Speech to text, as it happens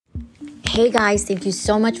Hey guys, thank you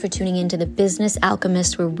so much for tuning into The Business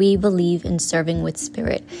Alchemist, where we believe in serving with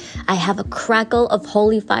spirit. I have a crackle of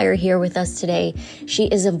holy fire here with us today. She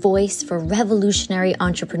is a voice for revolutionary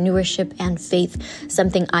entrepreneurship and faith,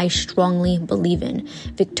 something I strongly believe in.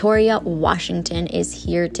 Victoria Washington is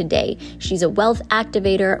here today. She's a wealth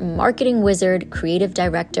activator, marketing wizard, creative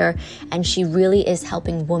director, and she really is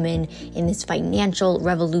helping women in this financial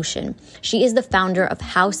revolution. She is the founder of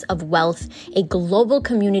House of Wealth, a global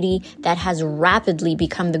community that has rapidly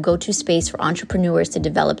become the go-to space for entrepreneurs to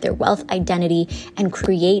develop their wealth identity and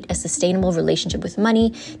create a sustainable relationship with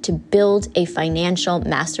money to build a financial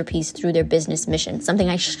masterpiece through their business mission, something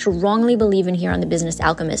I strongly believe in here on The Business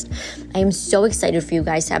Alchemist. I am so excited for you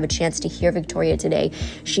guys to have a chance to hear Victoria today.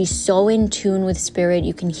 She's so in tune with spirit.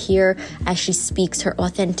 You can hear as she speaks her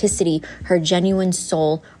authenticity, her genuine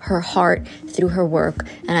soul, her heart through her work,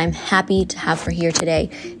 and I'm happy to have her here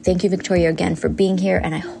today. Thank you, Victoria, again for being here,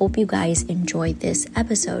 and I hope you guys enjoyed this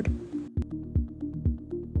episode.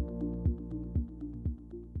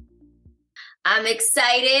 I'm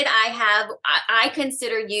excited. I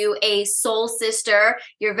consider you a soul sister.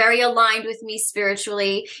 You're very aligned with me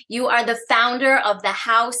spiritually. You are the founder of the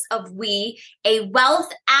House of We, a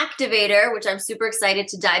wealth activator, which I'm super excited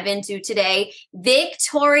to dive into today.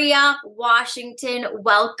 Victoria Washington,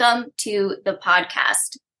 welcome to the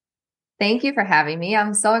podcast. Thank you for having me.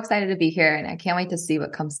 I'm so excited to be here, and I can't wait to see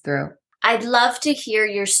what comes through. I'd love to hear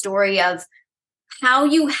your story of how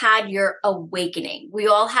you had your awakening. We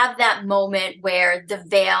all have that moment where the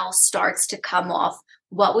veil starts to come off.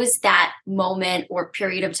 What was that moment or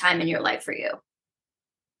period of time in your life for you?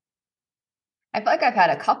 I feel like I've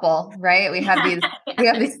had a couple, right? We have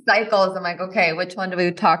these cycles. I'm like, okay, which one do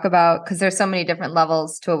we talk about? Because there's so many different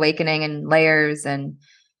levels to awakening and layers and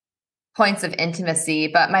points of intimacy.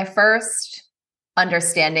 But my first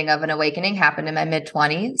understanding of an awakening happened in my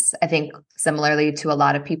mid-20s, I think similarly to a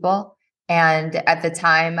lot of people. And at the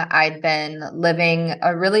time, I'd been living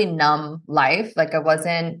a really numb life. Like I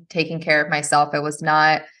wasn't taking care of myself. I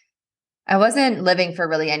wasn't living for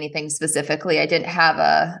really anything specifically. I didn't have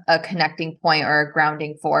a connecting point or a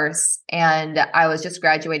grounding force. And I was just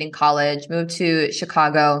graduating college, moved to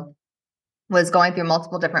Chicago, was going through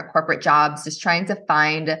multiple different corporate jobs, just trying to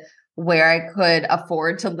find where I could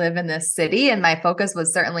afford to live in this city. And my focus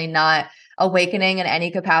was certainly not awakening in any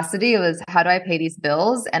capacity. It was, how do I pay these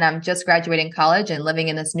bills? And I'm just graduating college and living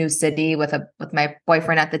in this new city with my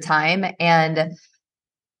boyfriend at the time. And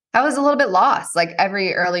I was a little bit lost, like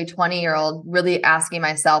every early 20-year-old, really asking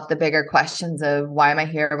myself the bigger questions of why am I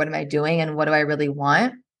here? What am I doing? And what do I really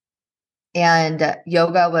want? And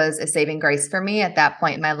yoga was a saving grace for me at that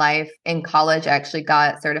point in my life. In college, I actually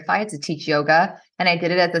got certified to teach yoga, and I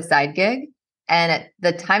did it as a side gig. And at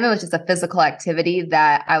the time, it was just a physical activity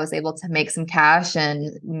that I was able to make some cash and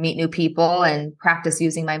meet new people and practice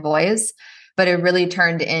using my voice. But it really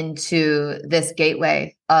turned into this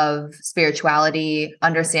gateway of spirituality,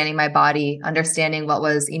 understanding my body, understanding what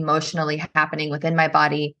was emotionally happening within my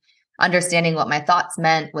body, understanding what my thoughts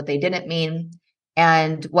meant, what they didn't mean.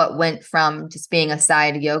 And what went from just being a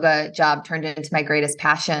side yoga job turned into my greatest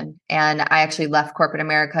passion. And I actually left corporate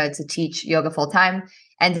America to teach yoga full time,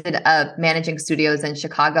 ended up managing studios in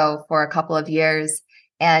Chicago for a couple of years.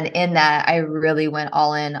 And in that, I really went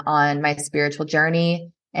all in on my spiritual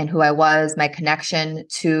journey and who I was, my connection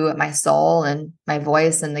to my soul and my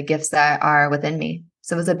voice and the gifts that are within me.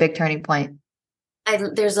 So it was a big turning point.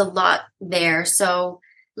 There's a lot there. So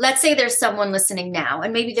let's say there's someone listening now,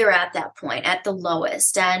 and maybe they're at that point, at the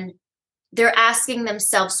lowest, and they're asking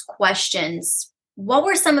themselves questions. What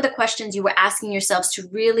were some of the questions you were asking yourselves to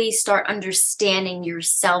really start understanding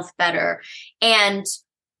yourself better? And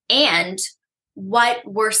what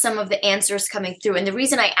were some of the answers coming through? And the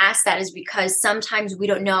reason I ask that is because sometimes we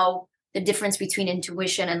don't know the difference between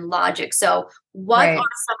intuition and logic. So what are some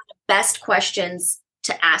of the best questions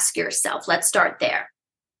to ask yourself? Let's start there.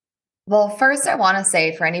 Well, first, I want to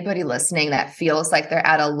say for anybody listening that feels like they're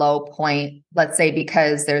at a low point, let's say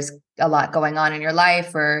because there's a lot going on in your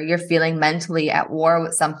life, or you're feeling mentally at war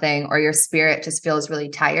with something, or your spirit just feels really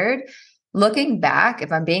tired. Looking back,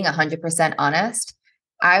 if I'm being 100% honest,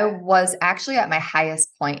 I was actually at my highest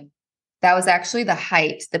point. That was actually the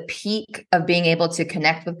height, the peak of being able to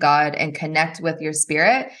connect with God and connect with your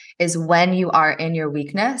spirit is when you are in your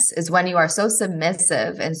weakness, is when you are so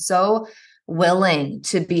submissive and so willing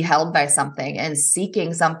to be held by something and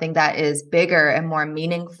seeking something that is bigger and more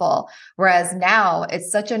meaningful. Whereas now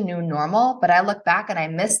it's such a new normal, but I look back and I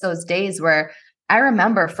miss those days where I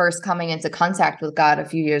remember first coming into contact with God a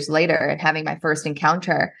few years later and having my first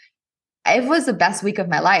encounter. It was the best week of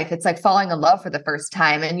my life. It's like falling in love for the first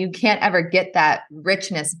time, and you can't ever get that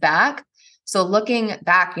richness back. So looking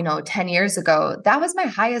back, 10 years ago, that was my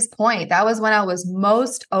highest point. That was when I was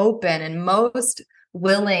most open and most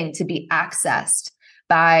willing to be accessed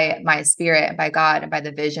by my spirit and by God and by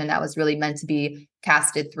the vision that was really meant to be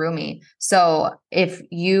casted through me. So if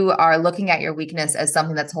you are looking at your weakness as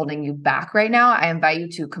something that's holding you back right now, I invite you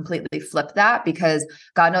to completely flip that, because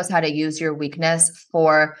God knows how to use your weakness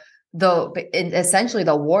for essentially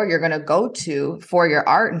the war you're going to go to for your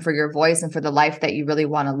art and for your voice and for the life that you really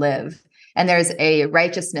want to live. And there's a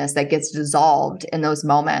righteousness that gets dissolved in those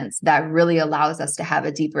moments that really allows us to have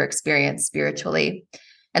a deeper experience spiritually.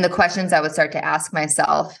 And the questions I would start to ask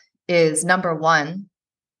myself is, number one,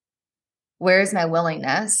 where is my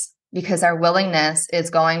willingness? Because our willingness is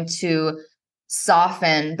going to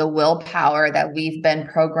soften the willpower that we've been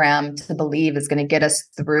programmed to believe is going to get us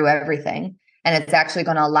through everything. And it's actually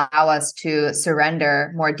going to allow us to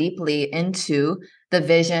surrender more deeply into the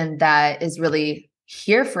vision that is really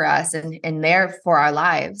here for us and there for our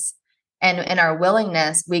lives. And in our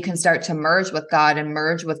willingness, we can start to merge with God and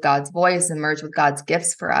merge with God's voice and merge with God's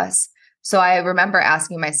gifts for us. So I remember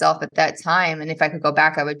asking myself at that time, and if I could go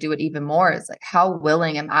back, I would do it even more. It's like, how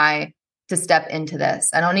willing am I to step into this?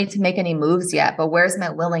 I don't need to make any moves yet, but where's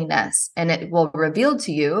my willingness? And it will reveal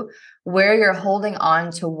to you where you're holding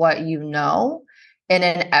on to what you know in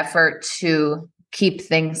an effort to keep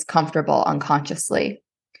things comfortable unconsciously.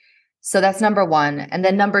 So that's number one. And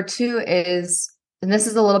then number two is, and this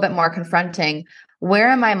is a little bit more confronting, where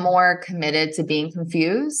am I more committed to being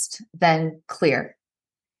confused than clear?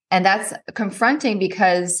 And that's confronting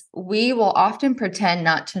because we will often pretend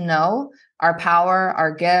not to know our power,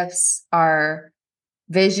 our gifts, our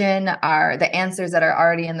vision, the answers that are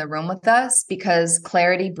already in the room with us, because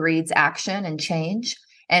clarity breeds action and change.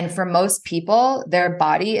 And for most people, their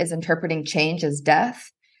body is interpreting change as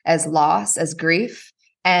death, as loss, as grief.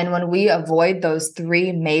 And when we avoid those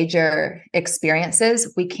three major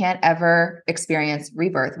experiences, we can't ever experience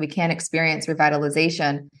rebirth. We can't experience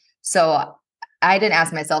revitalization. So I didn't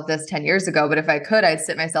ask myself this 10 years ago, but if I could, I'd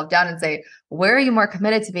sit myself down and say, where are you more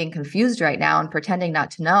committed to being confused right now and pretending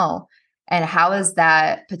not to know? And how is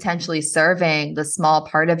that potentially serving the small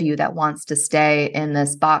part of you that wants to stay in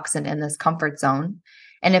this box and in this comfort zone?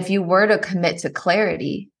 And if you were to commit to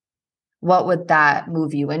clarity, what would that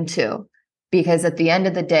move you into? Because at the end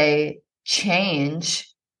of the day, change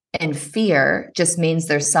and fear just means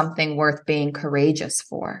there's something worth being courageous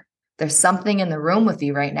for. There's something in the room with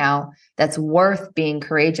you right now that's worth being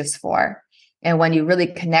courageous for. And when you really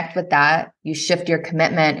connect with that, you shift your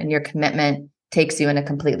commitment, and your commitment takes you in a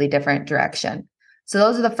completely different direction. So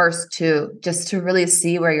those are the first two, just to really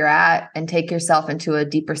see where you're at and take yourself into a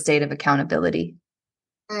deeper state of accountability.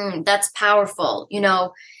 That's powerful.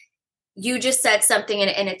 You just said something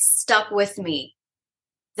and it stuck with me,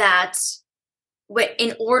 that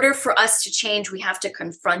in order for us to change, we have to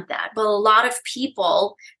confront that. But a lot of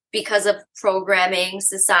people, because of programming,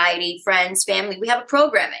 society, friends, family, we have a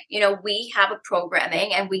programming. We have a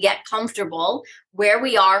programming, and we get comfortable where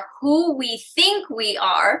we are, who we think we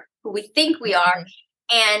are.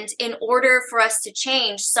 And in order for us to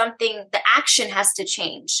change something, the action has to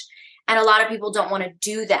change. And a lot of people don't want to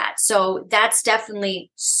do that. So that's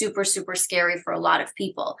definitely super, super scary for a lot of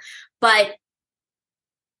people. But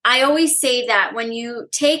I always say that when you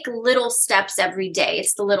take little steps every day,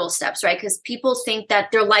 it's the little steps, right? Because people think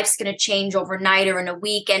that their life's going to change overnight or in a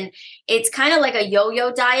week. And it's kind of like a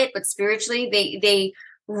yo-yo diet, but spiritually they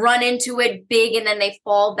run into it big and then they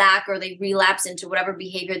fall back, or they relapse into whatever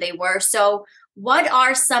behavior they were. So what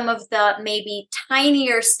are some of the maybe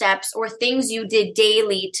tinier steps or things you did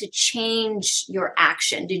daily to change your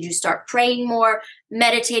action? Did you start praying more,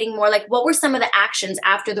 meditating more? Like, what were some of the actions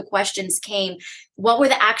after the questions came? What were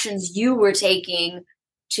the actions you were taking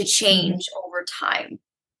to change over time?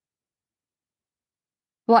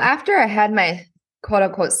 Well, after I had my quote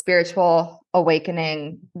unquote spiritual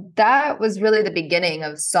awakening, that was really the beginning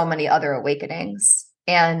of so many other awakenings.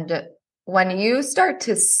 And when you start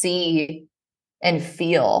to see and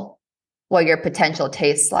feel what your potential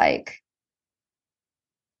tastes like,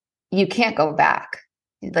 you can't go back.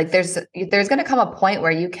 Like there's going to come a point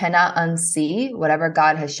where you cannot unsee whatever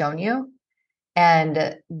God has shown you.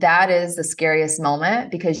 And that is the scariest moment,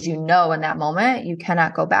 because in that moment, you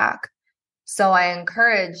cannot go back. So I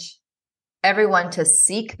encourage everyone to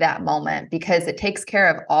seek that moment, because it takes care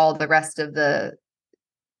of all the rest of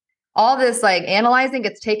all this like analyzing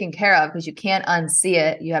gets taken care of, because you can't unsee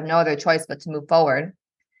it. You have no other choice but to move forward.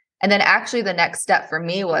 And then actually the next step for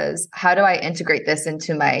me was, how do I integrate this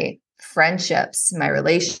into my friendships, my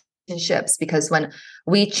relationships? Because when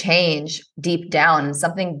we change deep down and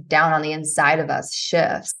something down on the inside of us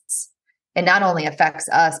shifts, it not only affects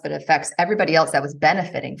us, but it affects everybody else that was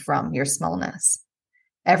benefiting from your smallness.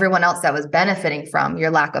 Everyone else that was benefiting from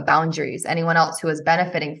your lack of boundaries, anyone else who was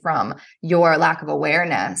benefiting from your lack of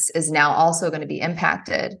awareness is now also going to be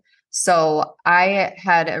impacted. So I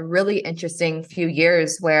had a really interesting few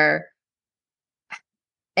years where,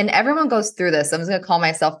 and everyone goes through this. I'm just going to call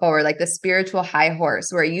myself forward, like the spiritual high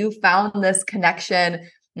horse, where you found this connection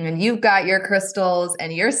and you've got your crystals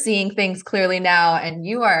and you're seeing things clearly now and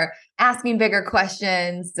you are asking bigger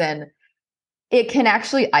questions, and it can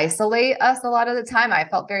actually isolate us a lot of the time. I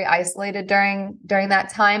felt very isolated during that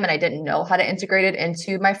time, and I didn't know how to integrate it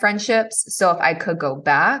into my friendships. So if I could go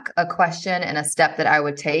back, a question and a step that I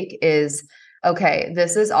would take is, okay,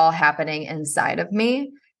 this is all happening inside of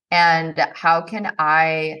me. And how can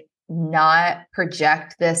I not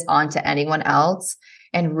project this onto anyone else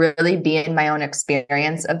and really be in my own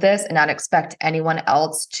experience of this and not expect anyone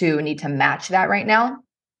else to need to match that right now?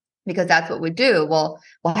 Because that's what we do. We'll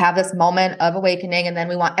have this moment of awakening, and then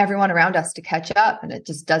we want everyone around us to catch up, and it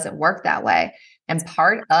just doesn't work that way. And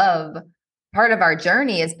part of our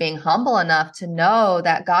journey is being humble enough to know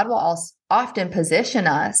that God will also often position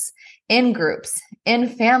us in groups, in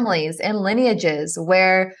families, in lineages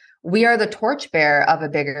where we are the torchbearer of a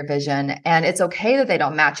bigger vision. And it's okay that they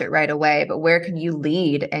don't match it right away, but where can you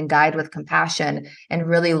lead and guide with compassion and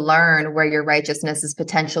really learn where your righteousness is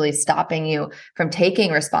potentially stopping you from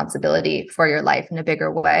taking responsibility for your life in a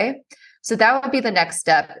bigger way? So that would be the next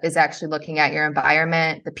step, is actually looking at your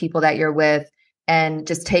environment, the people that you're with, and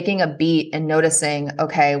just taking a beat and noticing,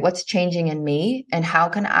 okay, what's changing in me and how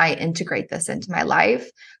can I integrate this into my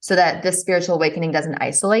life so that this spiritual awakening doesn't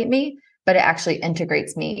isolate me, but it actually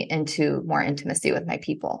integrates me into more intimacy with my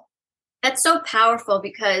people. That's so powerful,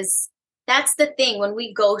 because that's the thing. When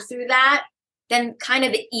we go through that, then kind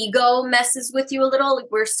of the ego messes with you a little. Like,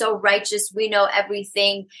 we're so righteous. We know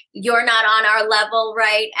everything. You're not on our level,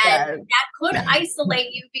 right? And that could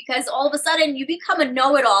isolate you, because all of a sudden you become a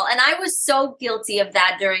know-it-all. And I was so guilty of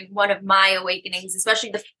that during one of my awakenings,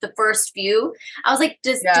 especially the first few. I was like,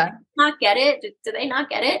 do they not get it? Do they not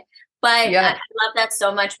get it? But I love that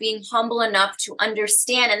so much, being humble enough to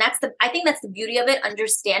understand. And I think that's the beauty of it,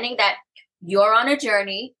 understanding that you're on a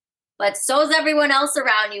journey, but so is everyone else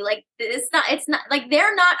around you. Like, it's not like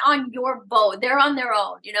they're not on your boat. They're on their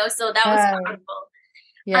own, so that was powerful.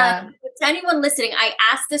 Yeah. To anyone listening, I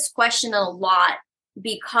ask this question a lot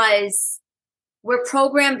because we're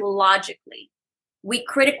programmed logically.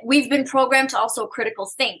 We've been programmed to also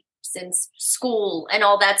critical think since school and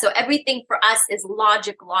all that. So everything for us is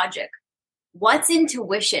logic. What's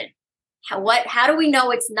intuition? How do we know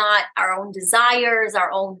it's not our own desires,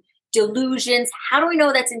 our own delusions? How do we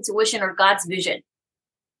know that's intuition or God's vision?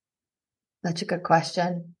 Such a good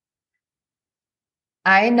question.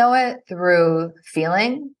 I know it through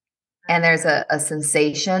feeling, and there's a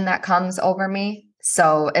sensation that comes over me.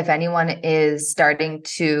 So if anyone is starting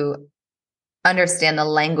to understand the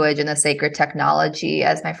language and the sacred technology,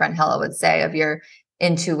 as my friend Hella would say, of your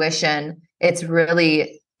intuition, it's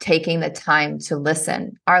really taking the time to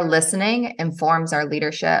listen. Our listening informs our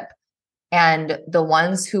leadership. And the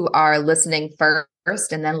ones who are listening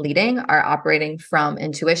first and then leading are operating from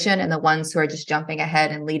intuition. And the ones who are just jumping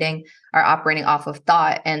ahead and leading are operating off of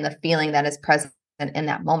thought and the feeling that is present in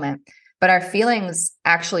that moment. But our feelings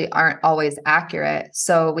actually aren't always accurate.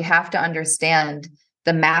 So we have to understand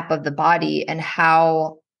the map of the body and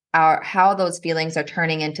how those feelings are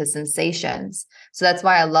turning into sensations. So that's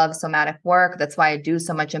why I love somatic work. That's why I do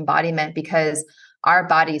so much embodiment, because our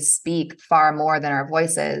bodies speak far more than our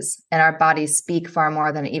voices, and our bodies speak far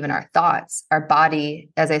more than even our thoughts. Our body,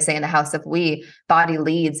 as I say in the House of We, body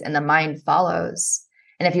leads and the mind follows.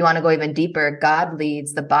 And if you want to go even deeper, God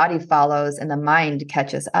leads, the body follows, and the mind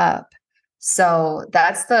catches up. So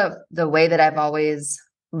that's the way that I've always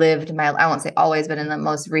lived I won't say always, but in the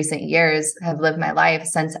most recent years have lived my life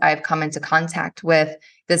since I've come into contact with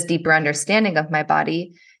this deeper understanding of my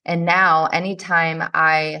body. And now anytime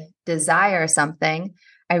I desire something,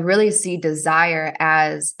 I really see desire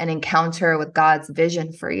as an encounter with God's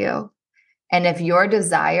vision for you. And if your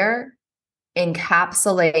desire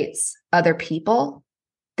encapsulates other people,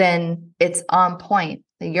 then it's on point.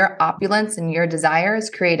 Your opulence and your desires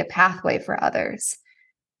create a pathway for others.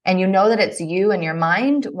 And you know that it's you and your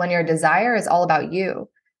mind when your desire is all about you.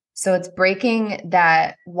 So it's breaking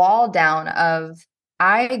that wall down of,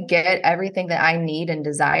 I get everything that I need and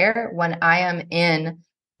desire when I am in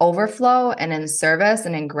overflow and in service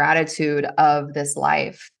and in gratitude of this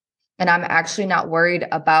life. And I'm actually not worried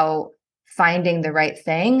about finding the right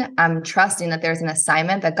thing. I'm trusting that there's an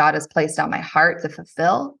assignment that God has placed on my heart to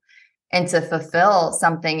fulfill. And to fulfill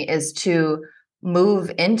something is to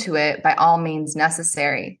move into it by all means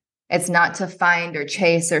necessary. It's not to find or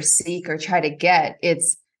chase or seek or try to get.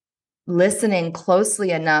 It's listening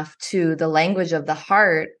closely enough to the language of the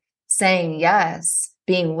heart, saying yes,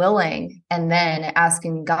 being willing, and then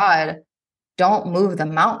asking God, don't move the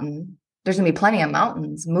mountain. There's going to be plenty of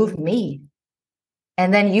mountains. Move me.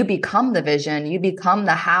 And then you become the vision. You become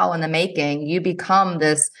the how and the making. You become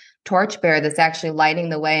this torchbearer that's actually lighting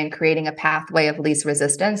the way and creating a pathway of least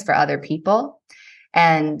resistance for other people.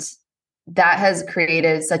 And that has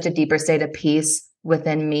created such a deeper state of peace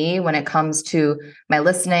within me when it comes to my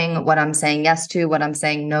listening, what I'm saying yes to, what I'm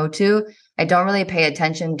saying no to. I don't really pay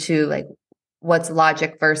attention to like what's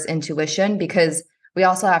logic versus intuition, because we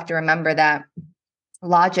also have to remember that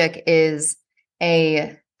logic is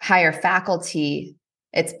a higher faculty.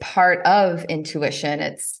 It's part of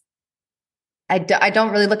intuition. I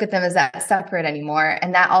don't really look at them as that separate anymore.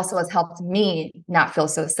 And that also has helped me not feel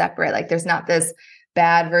so separate. Like there's not this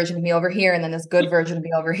bad version of me over here and then this good version of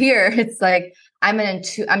me over here. It's like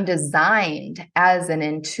I'm designed as an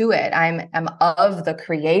intuit. I'm of the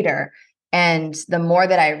creator. And the more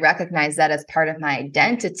that I recognize that as part of my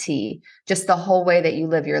identity, just the whole way that you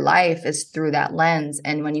live your life is through that lens.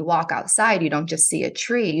 And when you walk outside, you don't just see a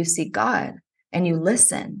tree, you see God, and you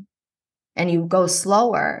listen and you go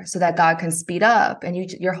slower so that God can speed up, and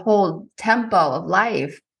your whole tempo of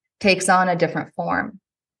life takes on a different form.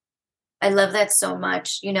 I love that so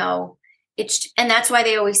much. And that's why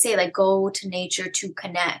they always say, like, go to nature to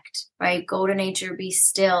connect, right? Go to nature, be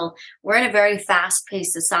still. We're in a very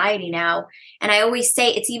fast-paced society now. And I always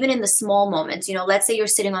say it's even in the small moments. Let's say you're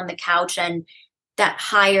sitting on the couch and that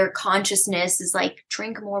higher consciousness is like,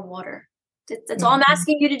 drink more water. That's all I'm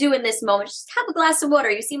asking you to do in this moment. Just have a glass of water.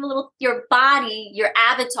 You seem your body, your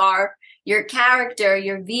avatar, your character,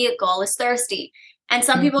 your vehicle is thirsty. And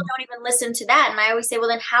some people don't even listen to that. And I always say, well,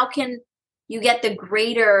 then how can you get the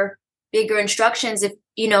bigger instructions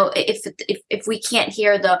if we can't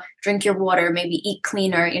hear the drink your water, maybe eat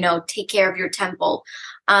cleaner, take care of your temple.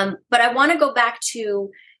 But I want to go back to,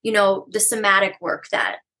 the somatic work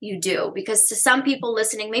that you do, because to some people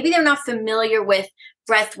listening, maybe they're not familiar with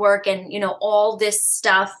breath work and, all this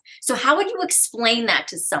stuff. So how would you explain that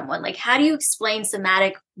to someone? Like, how do you explain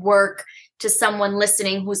somatic work to someone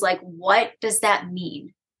listening who's like, what does that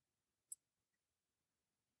mean?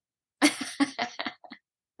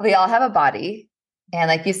 We all have a body. And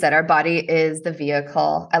like you said, our body is the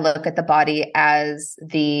vehicle. I look at the body as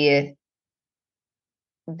the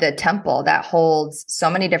temple that holds so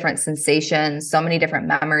many different sensations, so many different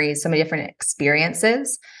memories, so many different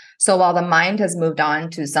experiences. So while the mind has moved on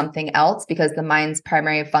to something else, because the mind's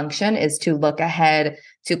primary function is to look ahead,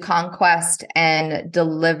 to conquest and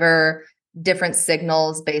deliver different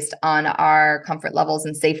signals based on our comfort levels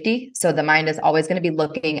and safety. So the mind is always going to be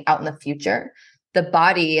looking out in the future. The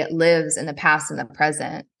body lives in the past and the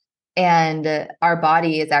present. And our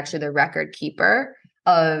body is actually the record keeper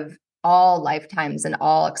of all lifetimes and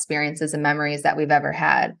all experiences and memories that we've ever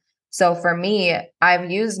had. So for me,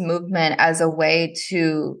 I've used movement as a way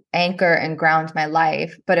to anchor and ground my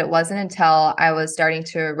life. But it wasn't until I was starting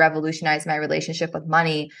to revolutionize my relationship with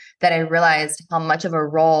money that I realized how much of a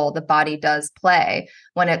role the body does play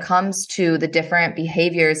when it comes to the different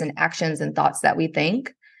behaviors and actions and thoughts that we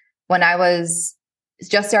think. When I was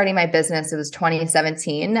just starting my business, it was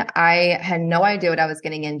 2017. I had no idea what I was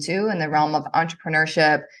getting into in the realm of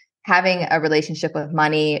entrepreneurship, having a relationship with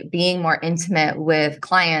money, being more intimate with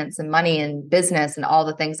clients and money and business and all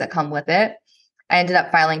the things that come with it. I ended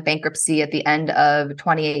up filing bankruptcy at the end of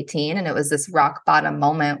 2018. And it was this rock bottom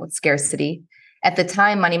moment with scarcity. At the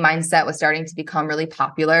time, money mindset was starting to become really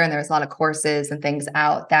popular. And there was a lot of courses and things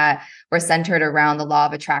out that were centered around the law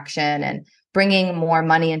of attraction and bringing more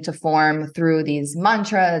money into form through these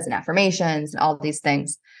mantras and affirmations and all these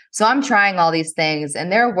things. So I'm trying all these things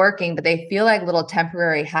and they're working, but they feel like little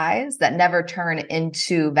temporary highs that never turn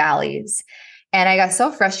into valleys. And I got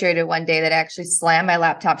so frustrated one day that I actually slammed my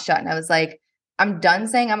laptop shut and I was like, I'm done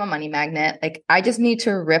saying I'm a money magnet. Like, I just need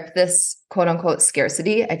to rip this quote unquote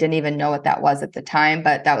scarcity. I didn't even know what that was at the time,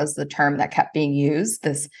 but that was the term that kept being used.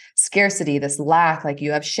 This scarcity, this lack, like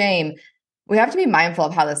you have shame. We have to be mindful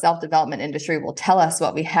of how the self-development industry will tell us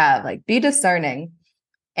what we have, like be discerning.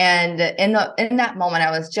 And in that moment, I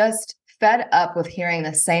was just fed up with hearing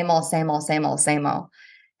the same old.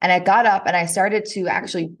 And I got up and I started to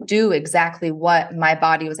actually do exactly what my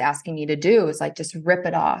body was asking me to do. It's like, just rip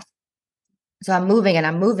it off. So I'm moving and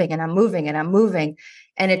I'm moving and I'm moving and I'm moving.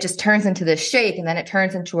 And it just turns into this shake and then it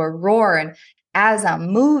turns into a roar. And as I'm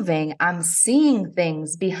moving, I'm seeing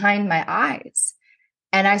things behind my eyes.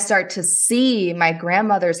 And I start to see my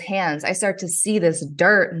grandmother's hands. I start to see this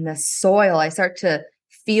dirt and this soil. I start to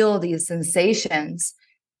feel these sensations.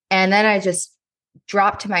 And then I just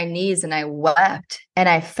dropped to my knees and I wept. And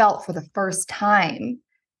I felt for the first time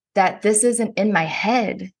that this isn't in my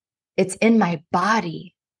head, it's in my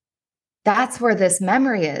body. That's where this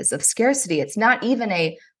memory is of scarcity. It's not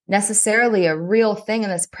even necessarily a real thing in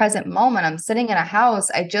this present moment. I'm sitting in a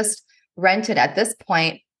house. I just rented at this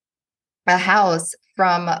point a house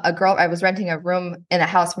from a girl. I was renting a room in a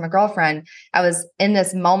house from a girlfriend. I was in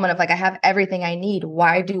this moment of like, I have everything I need.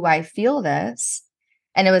 Why do I feel this?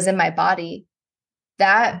 And it was in my body.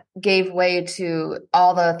 That gave way to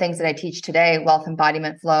all the things that I teach today, Wealth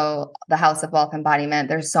Embodiment Flow, the House of Wealth Embodiment.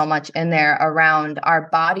 There's so much in there around our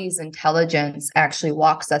body's intelligence actually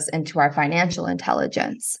walks us into our financial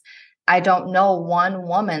intelligence. I don't know one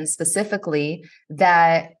woman specifically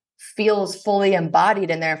that feels fully embodied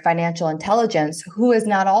in their financial intelligence who is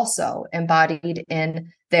not also embodied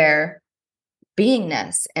in their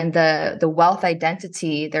beingness and the wealth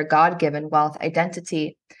identity, their God-given wealth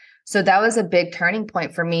identity. So that was a big turning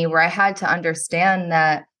point for me where I had to understand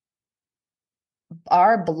that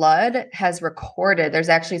our blood has recorded. There's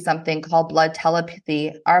actually something called blood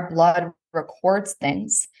telepathy. Our blood records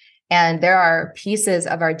things. And there are pieces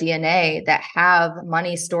of our DNA that have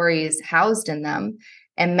money stories housed in them.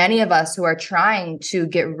 And many of us who are trying to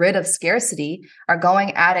get rid of scarcity are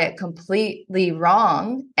going at it completely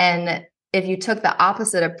wrong. And if you took the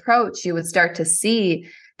opposite approach, you would start to see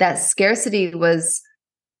that scarcity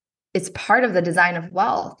it's part of the design of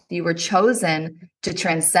wealth. You were chosen to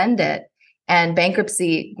transcend it. And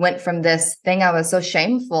bankruptcy went from this thing I was so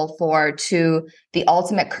shameful for to the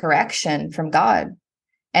ultimate correction from God.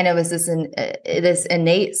 And it was this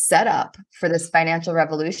innate setup for this financial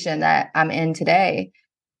revolution that I'm in today.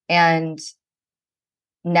 And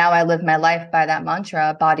now I live my life by that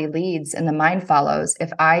mantra, body leads and the mind follows.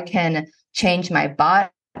 If I can change my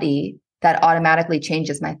body, that automatically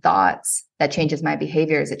changes my thoughts, that changes my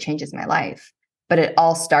behaviors, it changes my life. But it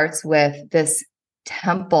all starts with this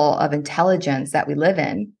temple of intelligence that we live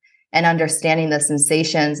in and understanding the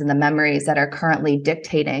sensations and the memories that are currently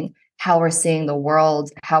dictating how we're seeing the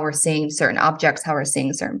world, how we're seeing certain objects, how we're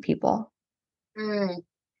seeing certain people.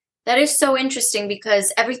 That is so interesting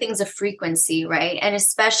because everything's a frequency, right? And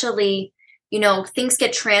especially, things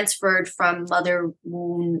get transferred from mother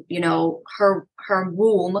womb, her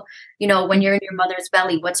womb, when you're in your mother's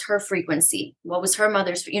belly, what's her frequency? What was her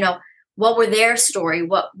mother's, what were their story?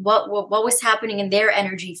 What was happening in their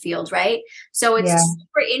energy field, right? So it's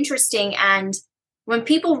super interesting. And when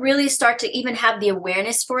people really start to even have the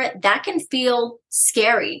awareness for it, that can feel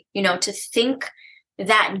scary, to think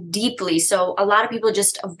that deeply. So a lot of people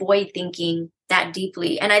just avoid thinking that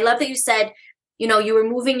deeply. And I love that you said, you were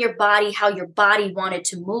moving your body, how your body wanted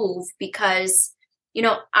to move, because,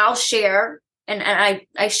 I'll share, and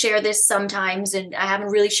I share this sometimes, and I haven't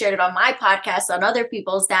really shared it on my podcast, on other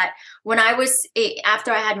people's, that when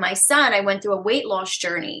after I had my son, I went through a weight loss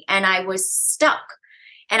journey and I was stuck.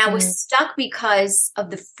 And I was stuck because of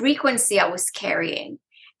the frequency I was carrying.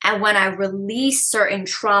 And when I released certain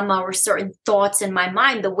trauma or certain thoughts in my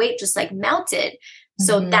mind, the weight just like melted.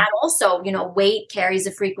 So that also, weight carries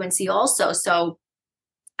a frequency also. So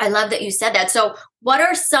I love that you said that. So what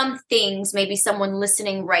are some things, maybe someone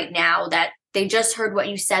listening right now that they just heard what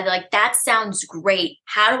you said, like, that sounds great.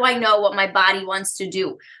 How do I know what my body wants to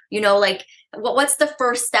do? What's the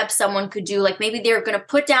first step someone could do? Like, maybe they're going to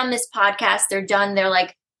put down this podcast. They're done. They're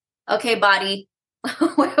like, okay, body,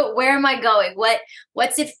 where am I going?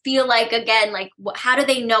 What's it feel like again? Like, how do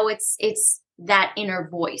they know it's that inner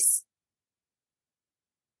voice?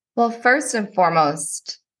 Well, first and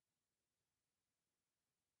foremost,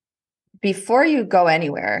 before you go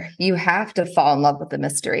anywhere, you have to fall in love with the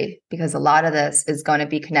mystery, because a lot of this is going to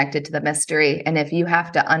be connected to the mystery. And if you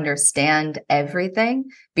have to understand everything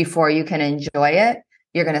before you can enjoy it,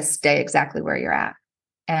 you're going to stay exactly where you're at.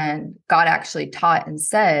 And God actually taught and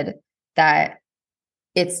said that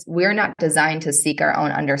we're not designed to seek our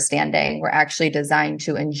own understanding. We're actually designed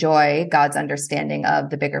to enjoy God's understanding of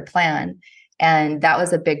the bigger plan. And that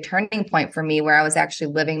was a big turning point for me, where I was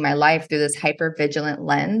actually living my life through this hypervigilant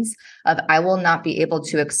lens of I will not be able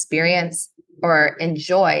to experience or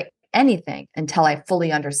enjoy anything until I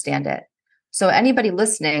fully understand it. So anybody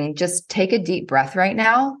listening, just take a deep breath right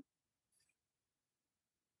now.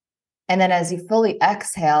 And then as you fully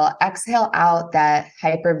exhale out that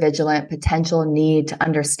hypervigilant potential need to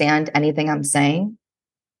understand anything I'm saying,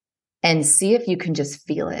 and see if you can just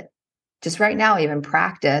feel it. Just right now, even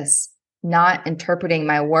practice not interpreting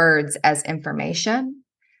my words as information,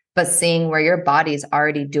 but seeing where your body's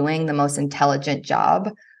already doing the most intelligent job,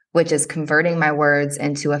 which is converting my words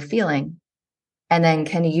into a feeling. And then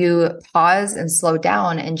can you pause and slow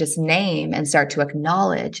down and just name and start to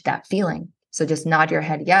acknowledge that feeling? So just nod your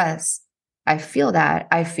head. Yes, I feel that.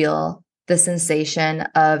 I feel the sensation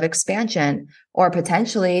of expansion, or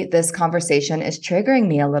potentially this conversation is triggering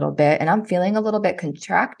me a little bit and I'm feeling a little bit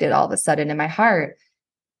contracted all of a sudden in my heart.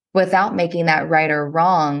 Without making that right or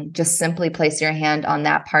wrong, just simply place your hand on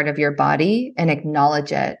that part of your body and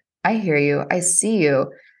acknowledge it. I hear you. I see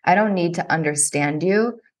you. I don't need to understand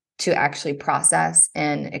you to actually process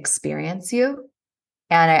and experience you.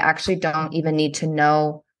 And I actually don't even need to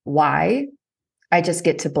know why. I just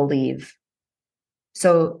get to believe.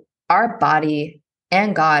 So our body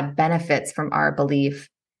and God benefits from our belief.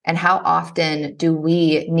 And how often do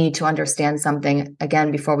we need to understand something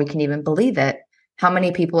again before we can even believe it? How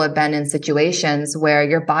many people have been in situations where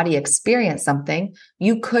your body experienced something,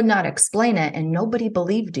 you could not explain it, and nobody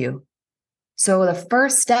believed you? So the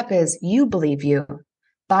first step is you believe you.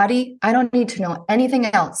 Body, I don't need to know anything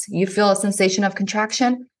else. You feel a sensation of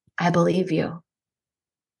contraction? I believe you.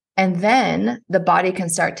 And then the body can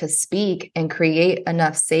start to speak and create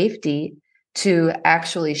enough safety to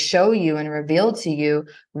actually show you and reveal to you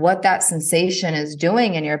what that sensation is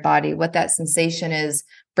doing in your body, what that sensation is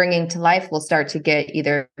bringing to life. We'll start to get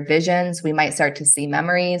either visions, we might start to see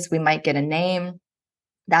memories, we might get a name.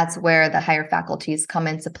 That's where the higher faculties come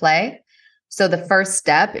into play. So the first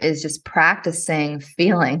step is just practicing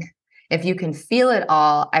feeling. If you can feel it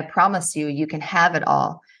all, I promise you, you can have it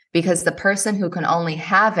all. Because the person who can only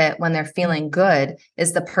have it when they're feeling good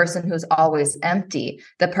is the person who's always empty.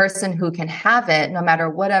 The person who can have it no matter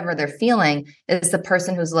whatever they're feeling is the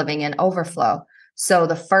person who's living in overflow. So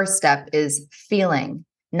the first step is feeling,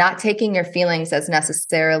 not taking your feelings as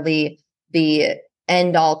necessarily the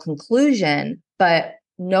end all conclusion, but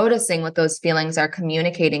noticing what those feelings are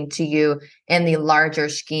communicating to you in the larger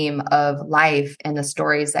scheme of life and the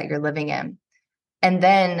stories that you're living in. And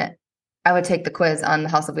then I would take the quiz on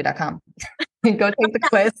thehouseofwe.com. Go take the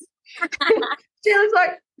quiz. Shayla's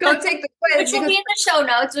like, go take the quiz. Which will be in the show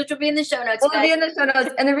notes. Will be in the show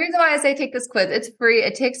notes. And the reason why I say take this quiz, it's free.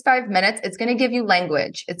 It takes 5 minutes. It's going to give you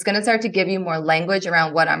language. It's going to start to give you more language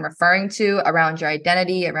around what I'm referring to, around your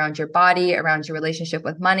identity, around your body, around your relationship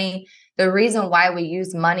with money. The reason why we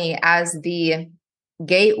use money as the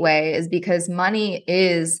gateway is because money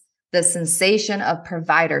is the sensation of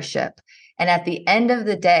providership. And at the end of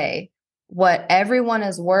the day, what everyone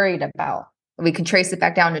is worried about, we can trace it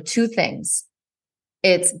back down to 2 things.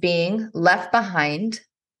 It's being left behind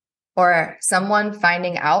or someone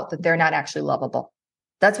finding out that they're not actually lovable.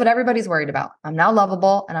 That's what everybody's worried about. I'm not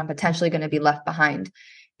lovable and I'm potentially going to be left behind.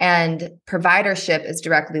 And providership is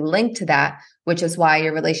directly linked to that, which is why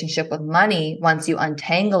your relationship with money, once you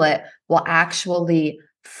untangle it, will actually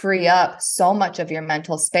free up so much of your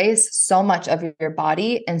mental space, so much of your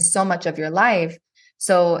body, and so much of your life.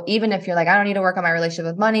 So even if you're like, I don't need to work on my relationship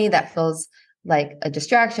with money, that feels like a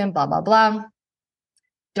distraction, blah, blah, blah.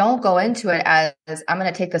 Don't go into it as I'm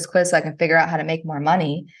going to take this quiz so I can figure out how to make more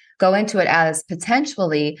money. Go into it as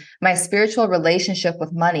potentially my spiritual relationship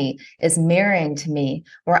with money is mirroring to me,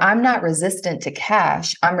 where I'm not resistant to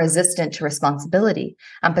cash. I'm resistant to responsibility.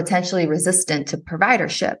 I'm potentially resistant to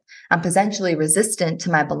providership. I'm potentially resistant to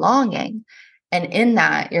my belonging. And in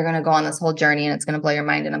that, you're going to go on this whole journey and it's going to blow your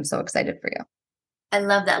mind. And I'm so excited for you. I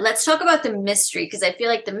love that. Let's talk about the mystery, because I feel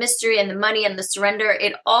like the mystery and the money and the surrender,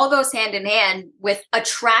 it all goes hand in hand with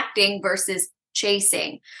attracting versus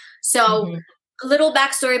chasing. So a little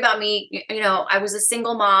backstory about me, I was a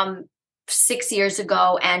single mom 6 years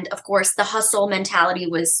ago. And of course, the hustle mentality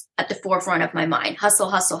was at the forefront of my mind. Hustle,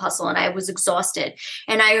 hustle, hustle. And I was exhausted.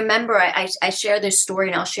 And I remember I share this story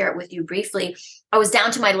and I'll share it with you briefly. I was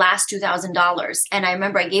down to my last $2,000. And I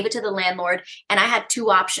remember I gave it to the landlord and I had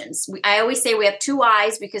 2 options. I always say we have 2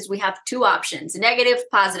 eyes because we have 2 options, negative,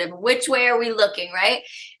 positive. Which way are we looking, right?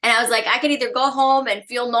 And I was like, I can either go home and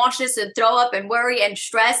feel nauseous and throw up and worry and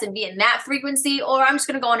stress and be in that frequency, or I'm just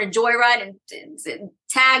going to go on a joyride and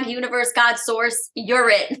tag universe, God, source, you're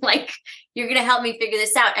it. Like, you're going to help me figure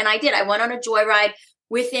this out. And I did. I went on a joyride.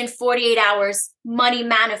 Within 48 hours, money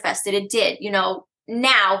manifested. It did,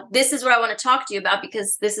 Now, this is what I want to talk to you about,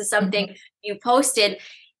 because this is something you posted.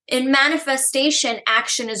 In manifestation,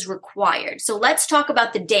 action is required. So let's talk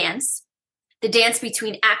about the dance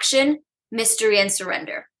between action, mystery, and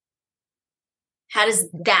surrender. How does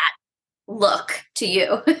that look to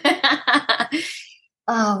you?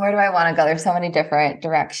 Oh, where do I want to go? There's so many different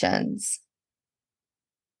directions.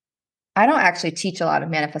 I don't actually teach a lot of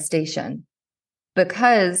manifestation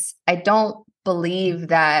because I don't believe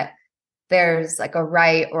that there's like a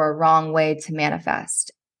right or a wrong way to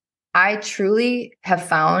manifest. I truly have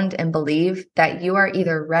found and believe that you are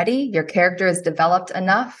either ready, your character is developed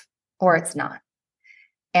enough, or it's not.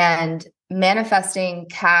 And manifesting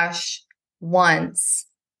cash once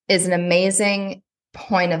is an amazing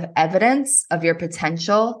point of evidence of your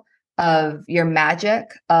potential, of your magic,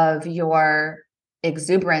 of your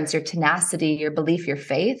exuberance, your tenacity, your belief, your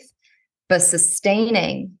faith. But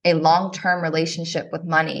sustaining a long-term relationship with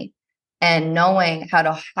money and knowing how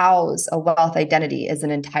to house a wealth identity is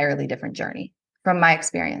an entirely different journey from my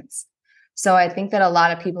experience. So I think that a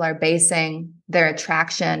lot of people are basing their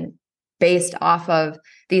attraction based off of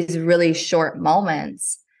these really short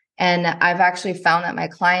moments. And I've actually found that my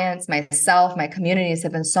clients, myself, my communities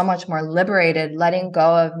have been so much more liberated, letting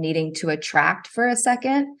go of needing to attract for a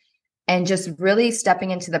second and just really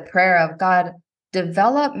stepping into the prayer of, God,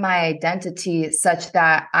 develop my identity such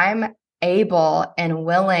that I'm able and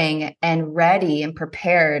willing and ready and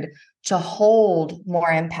prepared to hold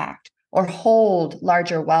more impact or hold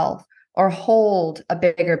larger wealth or hold a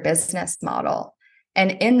bigger business model.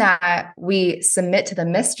 And in that, we submit to the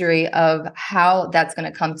mystery of how that's going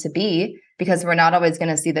to come to be, because we're not always going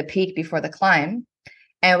to see the peak before the climb.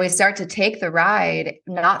 And we start to take the ride,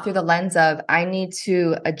 not through the lens of, I need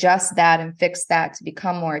to adjust that and fix that to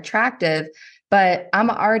become more attractive, but I'm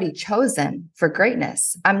already chosen for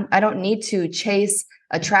greatness. I don't need to chase,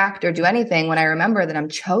 attract, or do anything when I remember that I'm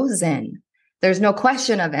chosen. There's no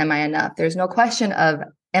question of, am I enough? There's no question of,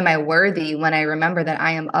 am I worthy, when I remember that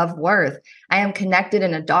I am of worth. I am connected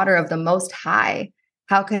and a daughter of the Most High.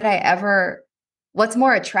 How could I ever, what's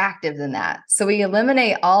more attractive than that? So we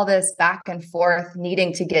eliminate all this back and forth,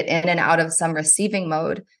 needing to get in and out of some receiving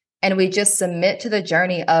mode. And we just submit to the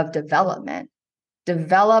journey of development.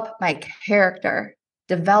 Develop my character,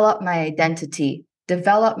 develop my identity,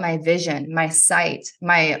 develop my vision, my sight,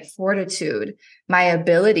 my fortitude, my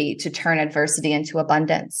ability to turn adversity into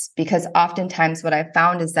abundance. Because oftentimes what I've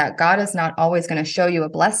found is that God is not always going to show you a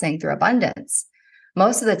blessing through abundance.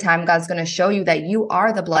 Most of the time, God's going to show you that you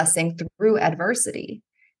are the blessing through adversity.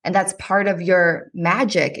 And that's part of your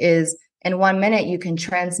magic, is in 1 minute, you can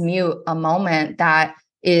transmute a moment that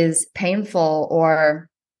is painful or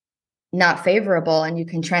not favorable, and you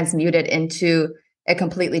can transmute it into a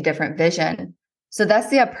completely different vision. So that's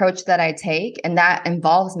the approach that I take. And that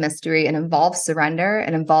involves mystery. It involves surrender.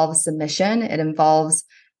 It involves submission. It involves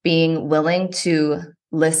being willing to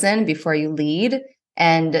listen before you lead,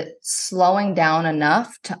 and slowing down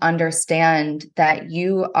enough to understand that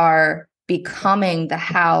you are becoming the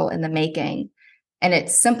how in the making. And it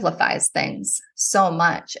simplifies things so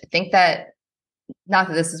much. I think that, not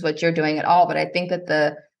that this is what you're doing at all, but I think that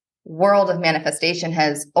the world of manifestation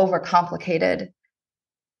has overcomplicated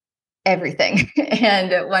everything.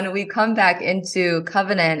 And when we come back into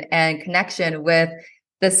covenant and connection with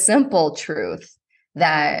the simple truth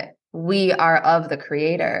that we are of the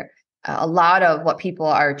Creator, a lot of what people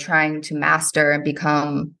are trying to master and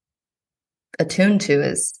become attuned to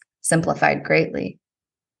is simplified greatly.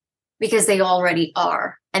 Because they already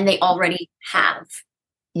are, and they already have.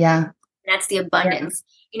 Yeah. That's the abundance.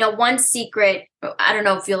 Yeah. You know, one secret, I don't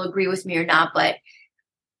know if you'll agree with me or not, but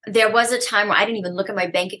there was a time where I didn't even look at my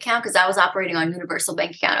bank account because I was operating on universal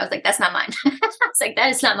bank account. I was like, that's not mine. I was like, that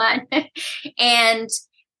is not mine. And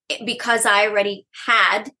because I already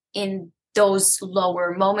had, in those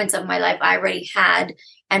lower moments of my life, I already had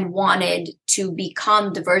and wanted to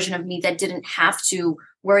become the version of me that didn't have to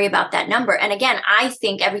worry about that number. And again, I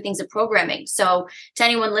think everything's a programming. So to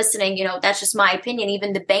anyone listening, you know, that's just my opinion.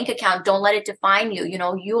 Even the bank account, don't let it define you. You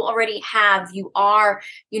know, you already have, you are,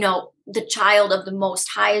 you know, the child of the Most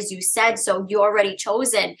High, as you said. So you're already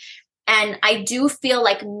chosen. And I do feel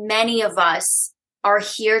like many of us are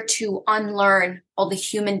here to unlearn all the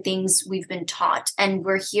human things we've been taught. And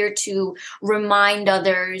we're here to remind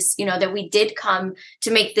others, you know, that we did come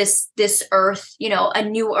to make this earth, you know, a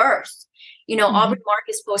new earth. You know, Aubrey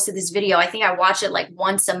Marcus posted this video. I think I watch it like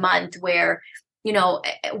once a month, where, you know,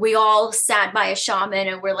 we all sat by a shaman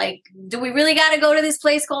and we're like, do we really got to go to this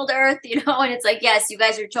place called Earth? You know, and it's like, yes, you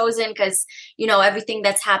guys are chosen, because, you know, everything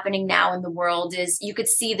that's happening now in the world is, you could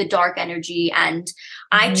see the dark energy. And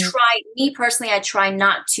I try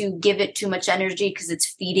not to give it too much energy because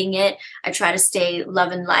it's feeding it. I try to stay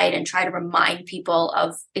love and light and try to remind people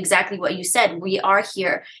of exactly what you said. We are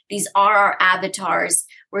here. These are our avatars.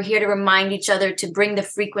 We're here to remind each other to bring the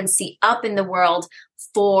frequency up in the world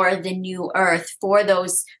for the new earth, for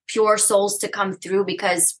those pure souls to come through,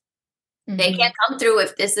 because They can't come through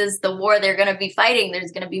if this is the war they're going to be fighting.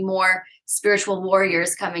 There's going to be more spiritual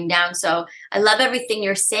warriors coming down. So I love everything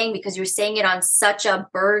you're saying, because you're saying it on such a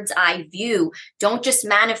bird's eye view. Don't just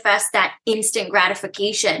manifest that instant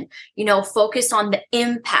gratification, focus on the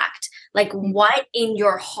impact. Like what in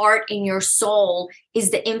your heart, in your soul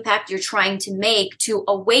is the impact you're trying to make to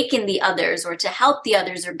awaken the others or to help the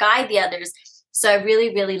others or guide the others. So I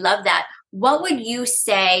really, really love that. What would you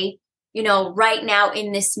say, right now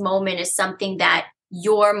in this moment is something that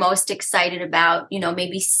you're most excited about,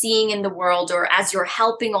 maybe seeing in the world, or as you're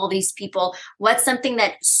helping all these people, what's something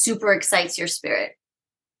that super excites your spirit?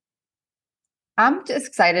 I'm just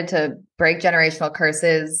excited to break generational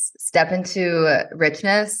curses, step into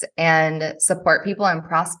richness, and support people in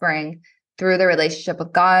prospering through their relationship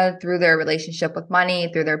with God, through their relationship with money,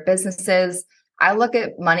 through their businesses. I look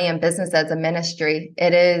at money and business as a ministry.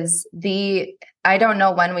 It is I don't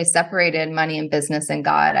know when we separated money and business and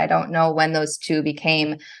God. I don't know when those two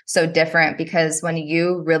became so different, because when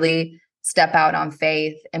you really step out on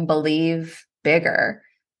faith and believe bigger,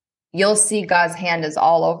 you'll see God's hand is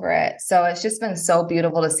all over it. So it's just been so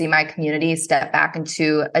beautiful to see my community step back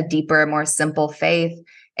into a deeper, more simple faith,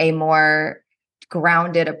 a more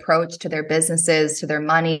grounded approach to their businesses, to their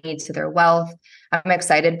money, to their wealth. I'm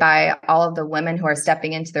excited by all of the women who are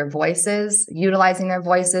stepping into their voices, utilizing their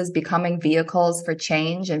voices, becoming vehicles for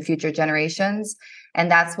change in future generations.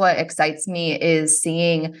 And that's what excites me, is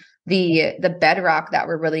seeing the bedrock that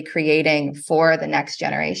we're really creating for the next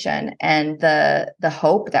generation, and the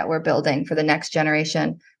hope that we're building for the next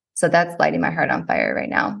generation. So that's lighting my heart on fire right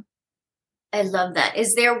now. I love that.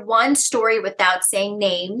 Is there one story, without saying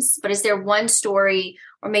names, but is there one story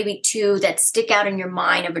or maybe two that stick out in your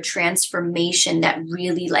mind of a transformation that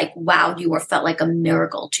really wowed you or felt like a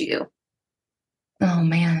miracle to you? Oh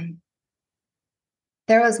man.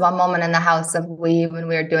 There was one moment in the House of We when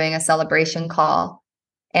we were doing a celebration call,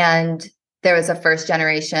 and there was a first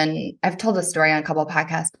generation. I've told this story on a couple of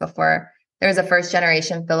podcasts before. There was a first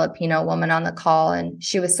generation Filipino woman on the call, and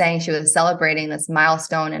she was saying she was celebrating this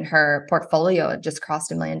milestone in her portfolio. It just crossed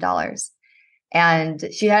 $1 million. And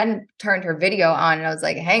she hadn't turned her video on. And I was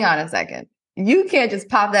like, hang on a second. You can't just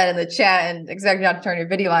pop that in the chat and expect you not to turn your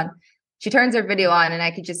video on. She turns her video on, and I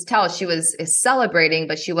could just tell she was celebrating,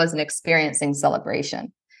 but she wasn't experiencing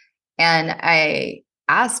celebration. And I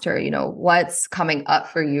asked her, what's coming up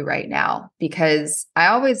for you right now? Because I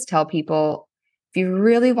always tell people, if you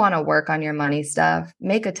really want to work on your money stuff,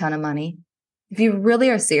 make a ton of money. If you really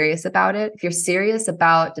are serious about it, if you're serious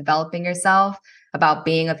about developing yourself, about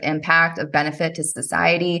being of impact, of benefit to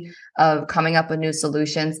society, of coming up with new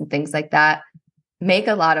solutions and things like that, make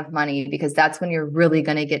a lot of money, because that's when you're really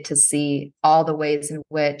going to get to see all the ways in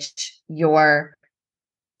which your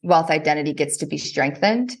wealth identity gets to be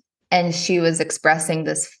strengthened. And she was expressing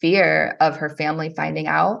this fear of her family finding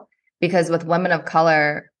out, because with women of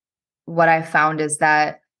color, what I found is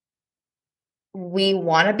that we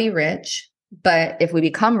want to be rich, but if we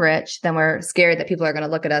become rich, then we're scared that people are going to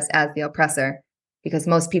look at us as the oppressor, because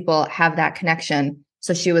most people have that connection.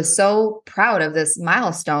 So she was so proud of this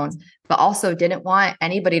milestone, but also didn't want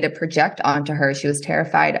anybody to project onto her. She was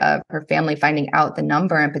terrified of her family finding out the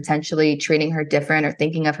number and potentially treating her different or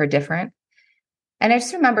thinking of her different. And I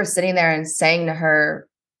just remember sitting there and saying to her,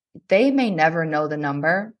 they may never know the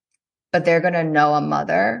number, but they're going to know a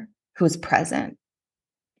mother who's present.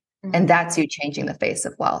 Mm-hmm. And that's you changing the face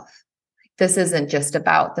of wealth. This isn't just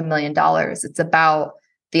about the $1 million. It's about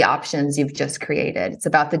the options you've just created. It's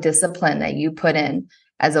about the discipline that you put in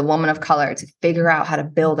as a woman of color to figure out how to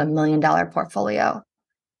build $1 million portfolio.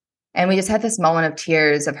 And we just had this moment of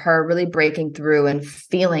tears of her really breaking through and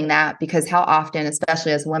feeling that, because how often,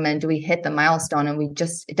 especially as women, do we hit the milestone and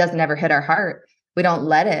it doesn't ever hit our heart. We don't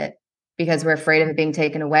let it, because we're afraid of it being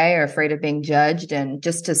taken away or afraid of being judged. And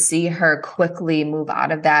just to see her quickly move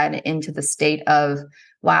out of that and into the state of,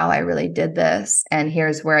 wow, I really did this, and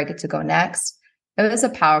here's where I get to go next. It was a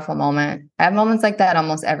powerful moment. I have moments like that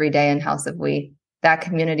almost every day in House of We. That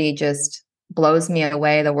community just blows me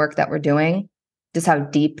away, the work that we're doing, just how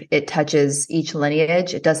deep it touches each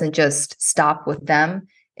lineage. It doesn't just stop with them.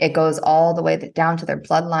 It goes all the way down to their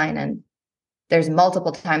bloodline. And there's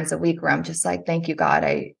multiple times a week where I'm just like, thank you, God.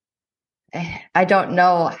 I don't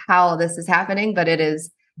know how this is happening, but it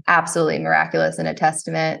is absolutely miraculous and a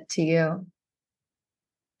testament to you.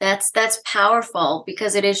 That's powerful,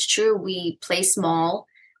 because it is true. We play small.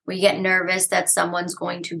 We get nervous that someone's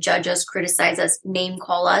going to judge us, criticize us, name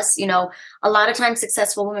call us. A lot of times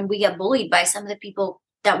successful women, we get bullied by some of the people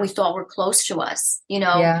that we thought were close to us,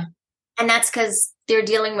 Yeah. And that's because they're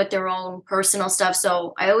dealing with their own personal stuff.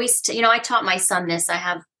 So I always, I taught my son this.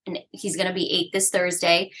 He's going to be 8 this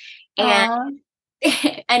Thursday. And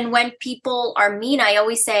and when people are mean, I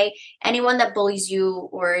always say, anyone that bullies you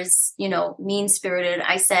or is, mean spirited,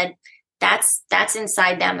 I said, that's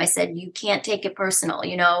inside them. I said, you can't take it personal,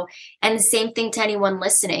 and the same thing to anyone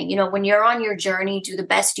listening. When you're on your journey, do the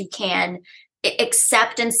best you can.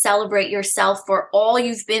 Accept and celebrate yourself for all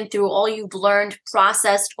you've been through, all you've learned,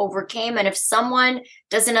 processed, overcame. And if someone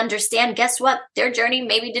doesn't understand, guess what? Their journey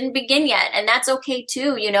maybe didn't begin yet. And that's okay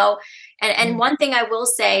too, And one thing I will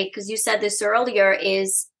say, because you said this earlier,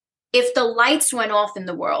 is if the lights went off in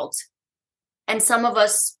the world and some of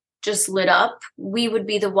us just lit up, we would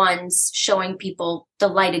be the ones showing people the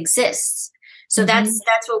light exists. So that's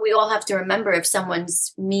what we all have to remember. If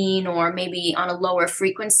someone's mean or maybe on a lower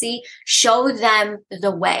frequency, show them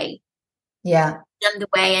the way. Yeah. Them the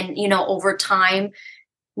way. And, over time,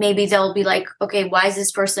 maybe they'll be like, okay, why is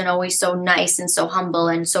this person always so nice and so humble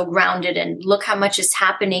and so grounded? And look how much is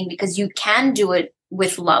happening, because you can do it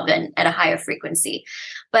with love and at a higher frequency.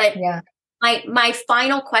 But my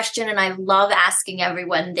final question, and I love asking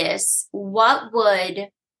everyone this, what would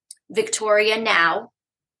Victoria now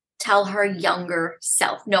tell her younger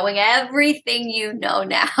self, knowing everything you know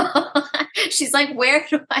now? She's like, where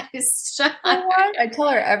do I start? I tell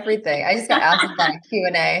her everything. I just got asked on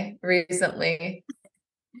Q&A recently.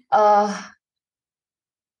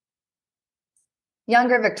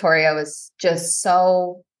 Younger Victoria was just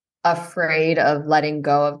so afraid of letting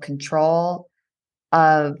go of control,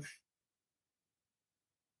 of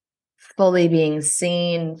fully being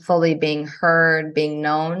seen, fully being heard, being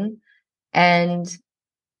known. And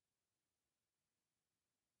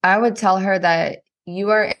I would tell her that you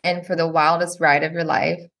are in for the wildest ride of your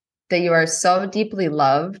life, that you are so deeply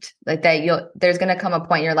loved, like that there's going to come a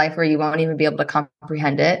point in your life where you won't even be able to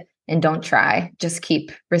comprehend it. And don't try, just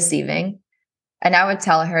keep receiving. And I would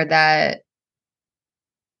tell her that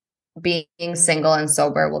being single and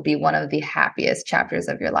sober will be one of the happiest chapters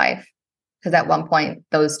of your life. Because at one point,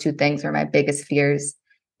 those two things were my biggest fears.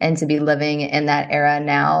 And to be living in that era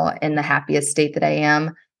now in the happiest state that I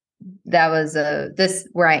am, that was this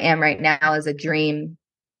where I am right now is a dream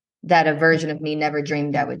that a version of me never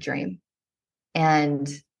dreamed I would dream. And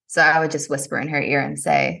so I would just whisper in her ear and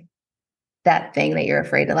say, that thing that you're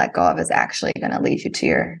afraid to let go of is actually going to lead you to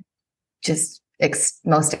your just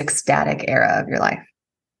most ecstatic era of your life.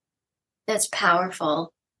 That's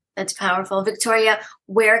powerful. That's powerful. Victoria,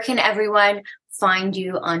 where can everyone find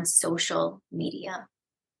you on social media?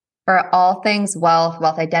 For all things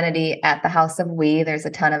wealth identity at the House of We, there's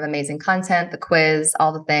a ton of amazing content, the quiz,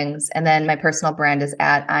 all the things. And then my personal brand is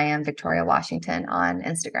at I am Victoria Washington on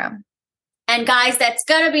Instagram. And guys, that's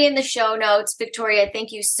going to be in the show notes. Victoria,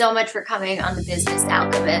 thank you so much for coming on The Business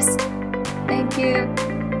Alchemist. Thank you.